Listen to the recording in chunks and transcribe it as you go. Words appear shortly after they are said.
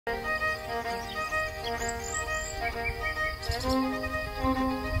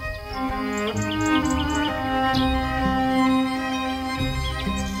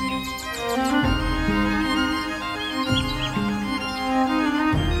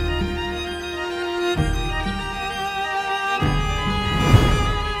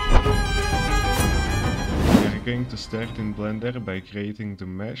Going to start in Blender by creating the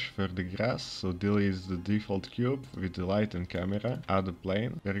mesh for the grass. So delete the default cube with the light and camera, add a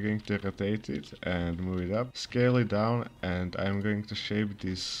plane. We're going to rotate it and move it up, scale it down, and I'm going to shape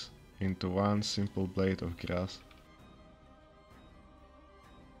this into one simple blade of grass.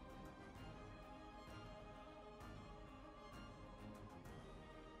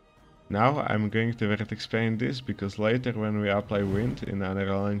 Now I'm going to vertex paint this because later when we apply wind in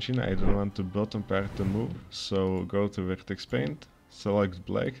Unreal Engine I don't want the bottom part to move, so go to vertex paint, select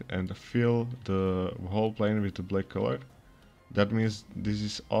black and fill the whole plane with the black color. That means this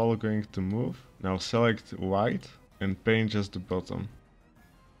is all going to move. Now select white and paint just the bottom.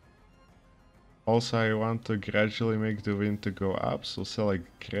 Also I want to gradually make the wind to go up, so select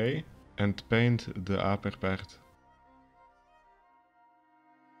gray and paint the upper part.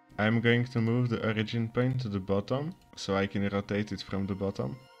 I'm going to move the origin point to the bottom, so I can rotate it from the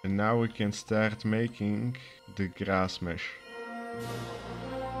bottom. And now we can start making the grass mesh.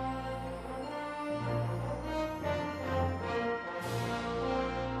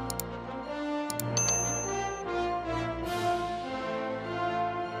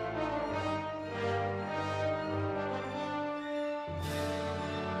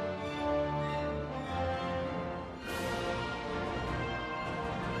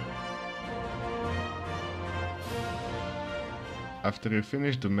 After you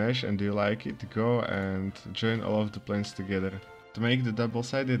finish the mesh and you like it, go and join all of the planes together. To make the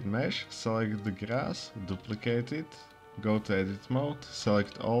double-sided mesh, select the grass, duplicate it, go to edit mode,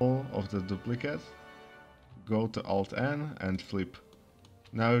 select all of the duplicate, go to Alt-N and flip.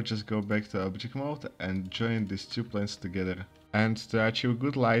 Now just go back to object mode and join these two planes together. And to achieve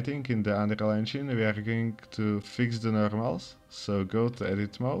good lighting in the Unreal Engine, we are going to fix the normals. So go to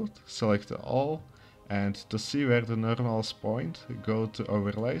edit mode, select all, and to see where the normals point, go to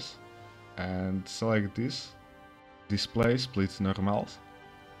overlays and select this, display split normals.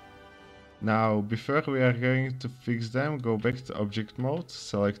 Now before we are going to fix them, go back to object mode,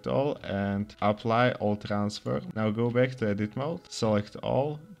 select all and apply all transfer. Now go back to edit mode, select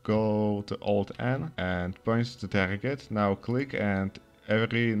all, go to Alt-N and point to target. Now click and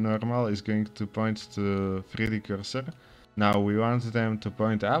every normal is going to point to 3D cursor. Now we want them to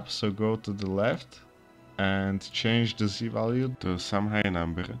point up, so go to the left and change the Z value to some high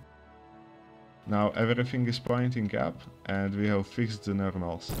number. Now everything is pointing up and we have fixed the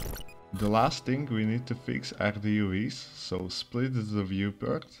normals. The last thing we need to fix are the UVs, so split the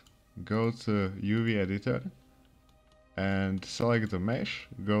viewport, go to UV editor and select the mesh,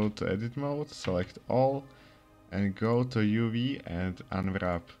 go to edit mode, select all and go to UV and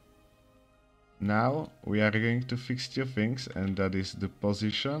unwrap. Now we are going to fix two things, and that is the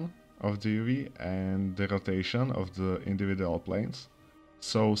position of the UV and the rotation of the individual planes.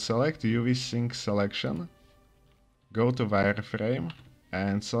 So select the UV sync selection, go to wireframe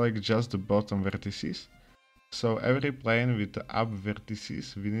and select just the bottom vertices. So every plane with the up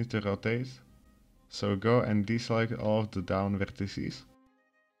vertices we need to rotate. So go and deselect all of the down vertices.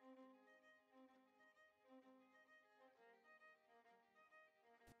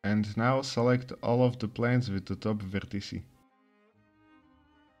 And now select all of the planes with the top vertice.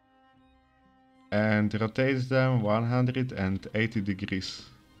 And rotate them 180 degrees.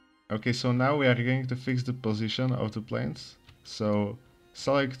 Okay, so now we are going to fix the position of the planes. So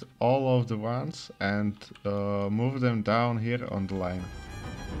select all of the ones and move them down here on the line.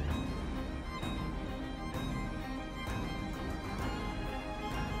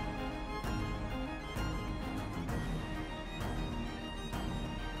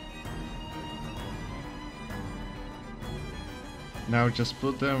 Now just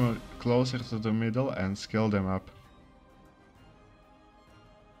put them closer to the middle and scale them up.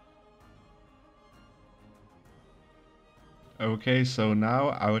 Okay, so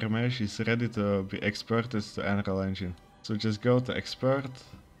now our mesh is ready to be exported to Unreal Engine. So just go to Export,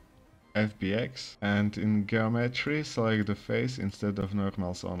 FBX, and in Geometry select the face instead of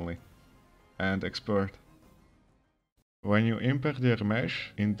normals only, and export. When you import your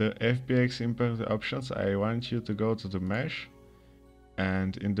mesh, in the FBX import options I want you to go to the mesh,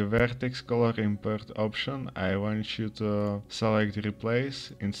 and in the vertex color import option I want you to select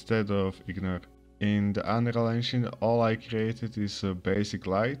replace instead of ignore. In the Unreal Engine all I created is a basic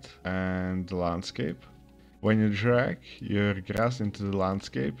light and the landscape. When you drag your grass into the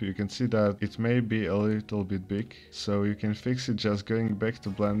landscape, you can see that it may be a little bit big, so you can fix it just going back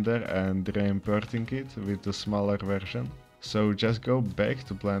to Blender and re-importing it with the smaller version. So just go back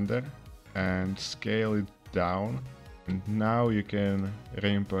to Blender and scale it down, and now you can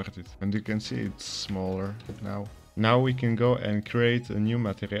re-import it, and you can see it's smaller now. Now we can go and create a new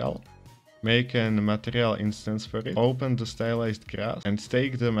material. Make a material instance for it, open the stylized grass and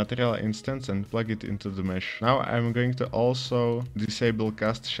take the material instance and plug it into the mesh. Now I'm going to also disable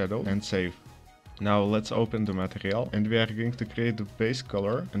cast shadow and save. Now let's open the material and we are going to create the base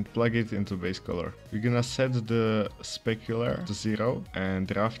color and plug it into base color. We're gonna set the specular to 0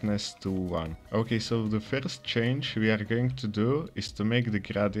 and roughness to 1. Okay, so the first change we are going to do is to make the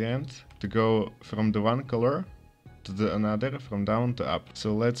gradient to go from the one color to the another, from down to up.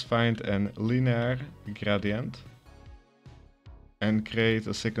 So let's find a linear gradient and create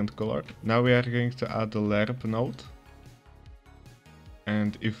a second color. Now we are going to add the lerp node.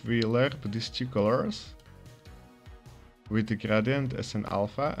 And if we lerp these two colors with the gradient as an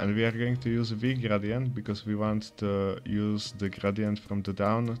alpha, and we are going to use V gradient because we want to use the gradient from the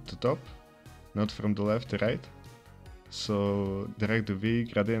down to top, not from the left to right. So drag the V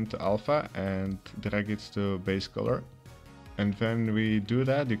gradient to alpha and drag it to base color. And when we do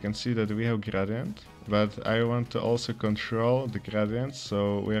that, you can see that we have gradient, but I want to also control the gradient,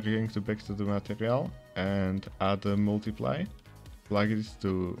 so we are going to back to the material and add a multiply. Plug it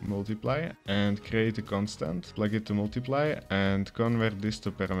to multiply and create a constant, plug it to multiply and convert this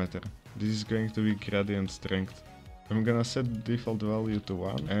to parameter. This is going to be gradient strength. I'm gonna set the default value to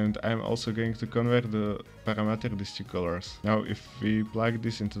 1 and I'm also going to convert the parameter these two colors. Now if we plug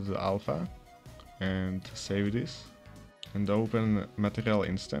this into the alpha and save this and open material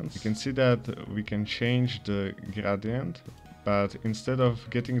instance, you can see that we can change the gradient, but instead of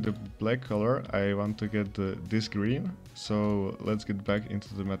getting the black color I want to get this green. So let's get back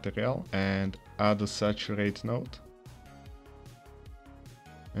into the material and add a saturate node.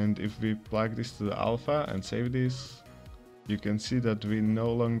 And if we plug this to the alpha and save this, you can see that we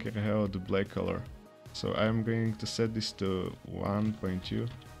no longer have the black color. So I'm going to set this to 1.2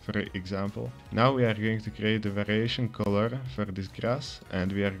 for example. Now we are going to create a variation color for this grass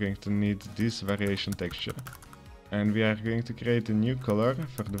and we are going to need this variation texture. And we are going to create a new color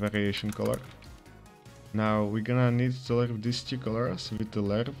for the variation color. Now we're gonna need to lerp these two colors with the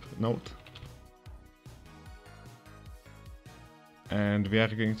lerp node. And we are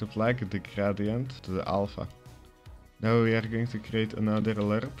going to plug the gradient to the alpha. Now we are going to create another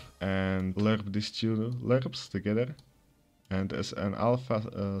lerp and lerp these two lerps together. And as an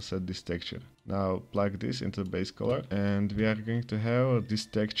alpha set this texture. Now plug this into base color and we are going to have this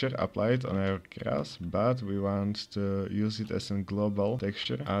texture applied on our grass, but we want to use it as a global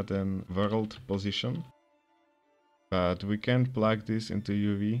texture at an world position. But we can't plug this into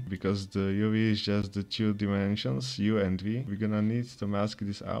UV because the UV is just the two dimensions, U and V. We're gonna need to mask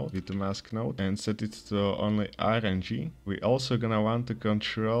this out with the mask node and set it to only R and G. We also gonna want to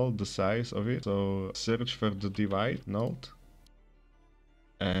control the size of it, so search for the divide node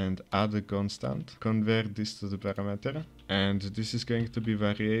and add a constant, convert this to the parameter, and this is going to be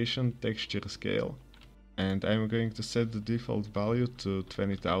variation texture scale. And I'm going to set the default value to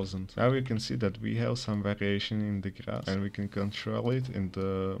 20,000. Now you can see that we have some variation in the grass and we can control it in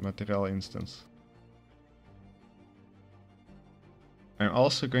the material instance. I'm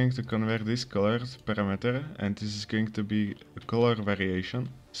also going to convert this color to parameter and this is going to be a color variation.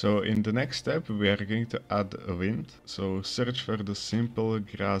 So in the next step we are going to add a wind. So search for the simple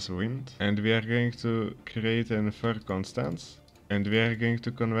grass wind and we are going to create an for constants and we are going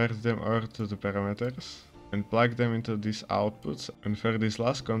to convert them all to the parameters and plug them into these outputs. And for this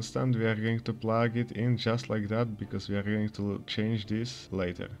last constant we are going to plug it in just like that because we are going to change this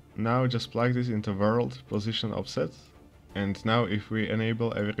later. Now just plug this into world position offset. And now if we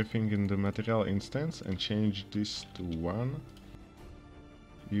enable everything in the material instance and change this to 1,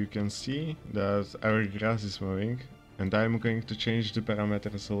 you can see that our grass is moving. And I'm going to change the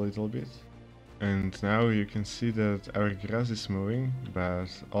parameters a little bit. And now you can see that our grass is moving, but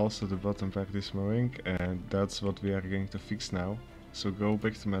also the bottom part is moving, and that's what we are going to fix now. So go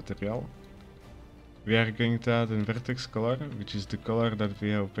back to material. We are going to add a vertex color, which is the color that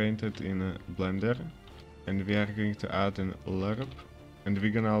we have painted in Blender. And we are going to add an lerp, and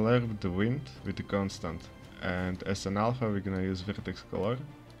we're gonna lerp the wind with the constant. And as an alpha we're gonna use vertex color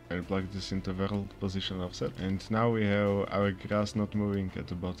and plug this into world position offset. And now we have our grass not moving at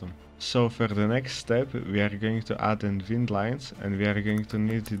the bottom. So for the next step we are going to add in wind lines and we are going to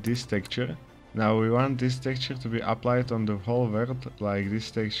need this texture. Now we want this texture to be applied on the whole world like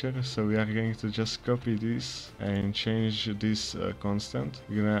this texture, so we are going to just copy this and change this constant.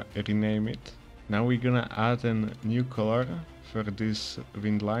 We're gonna rename it. Now we're gonna add a new color for these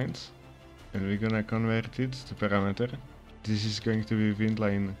wind lines and we're gonna convert it to parameter. This is going to be wind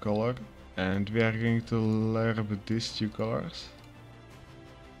line color and we are going to lerp these two colors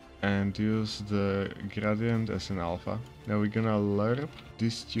and use the gradient as an alpha. Now we're gonna lerp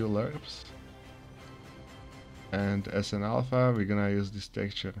these two lerps and as an alpha we're gonna use this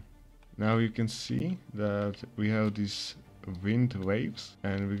texture. Now you can see that we have these wind waves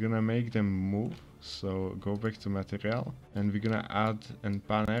and we're gonna make them move. So go back to material and we're gonna add an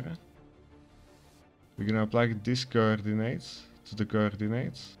panner. We're gonna apply these coordinates to the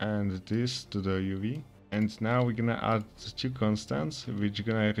coordinates and this to the UV. And now we're gonna add two constants which are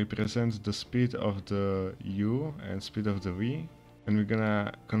gonna represent the speed of the U and speed of the V. And we're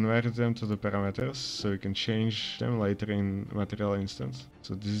gonna convert them to the parameters so we can change them later in material instance.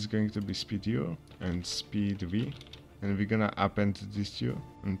 So this is going to be speed U and speed V. And we're gonna append these two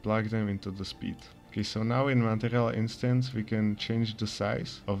and plug them into the speed. Okay, so now in material instance we can change the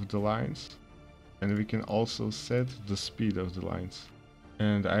size of the lines and we can also set the speed of the lines.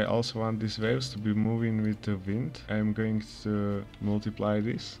 And I also want these waves to be moving with the wind. I'm going to multiply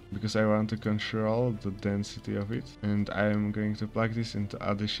this because I want to control the density of it. And I'm going to plug this into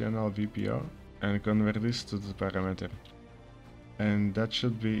additional VPO and convert this to the parameter. And that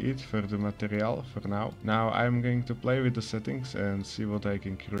should be it for the material for now. Now I'm going to play with the settings and see what I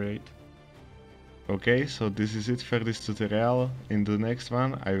can create. Okay, so this is it for this tutorial. In the next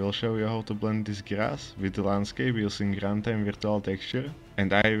one I will show you how to blend this grass with the landscape using runtime virtual texture.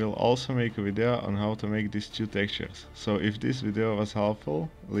 And I will also make a video on how to make these two textures. So if this video was helpful,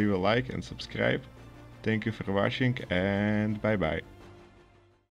 leave a like and subscribe. Thank you for watching and bye bye.